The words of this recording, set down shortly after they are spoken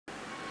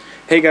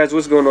Hey guys,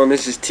 what's going on?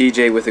 This is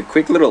TJ with a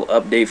quick little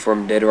update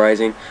from Dead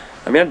Rising.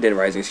 Not Dead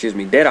Rising, excuse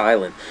me, Dead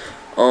Island.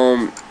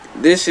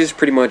 This is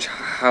pretty much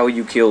how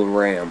you kill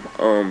Ram.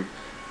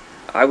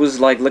 I was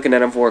like looking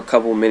at him for a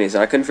couple minutes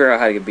and I couldn't figure out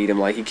how to beat him.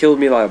 Like, he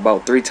killed me like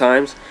about 3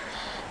 times.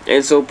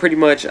 And so pretty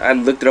much I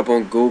looked it up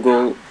on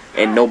Google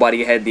and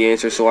nobody had the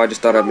answer, so I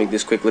just thought I'd make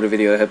this quick little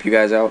video to help you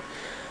guys out.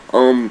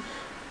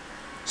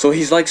 So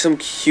he's like some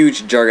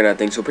huge juggernaut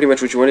thing. So pretty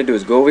much what you want to do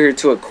is go over here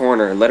to a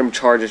corner and let him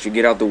charge as you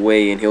get out the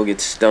way, and he'll get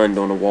stunned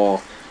on the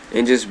wall.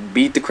 And just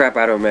beat the crap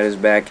out of him at his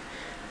back.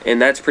 And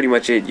that's pretty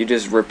much it. You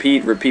just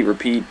repeat.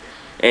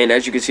 And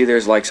as you can see,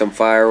 there's like some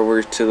fire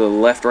over to the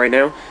left right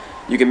now.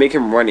 You can make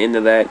him run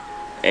into that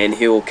and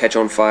he'll catch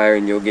on fire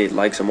and you'll get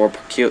like some more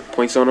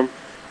points on him.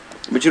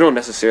 But you don't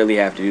necessarily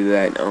have to do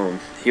that.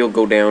 He'll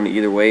go down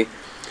either way.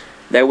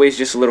 That way it's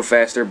just a little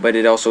faster, but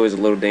it also is a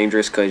little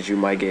dangerous because you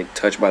might get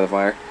touched by the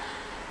fire.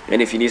 And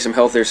if you need some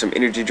health, there's some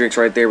energy drinks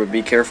right there, but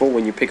be careful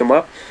when you pick them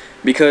up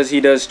because he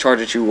does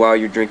charge at you while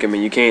you drink him,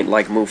 and you can't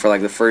like move for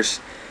like the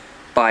first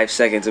 5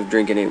 seconds of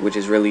drinking it, which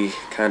is really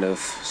kind of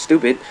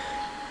stupid.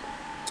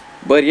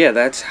 But yeah,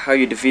 that's how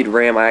you defeat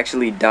Ram. I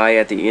actually die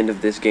at the end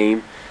of this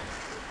game.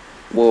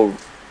 Well,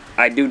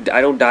 I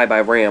don't die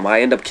by Ram.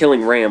 I end up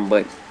killing Ram,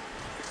 but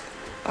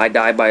I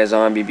die by a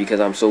zombie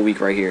because I'm so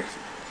weak right here.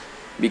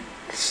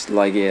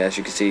 Like, yeah, as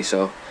you can see,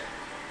 so.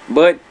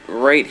 But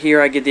right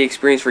here I get the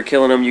experience for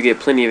killing them. You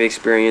get plenty of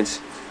experience,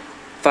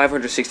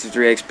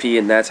 563 XP,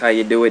 and that's how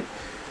you do it.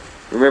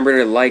 Remember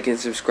to like and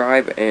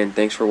subscribe, and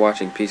thanks for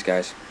watching. Peace,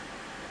 guys.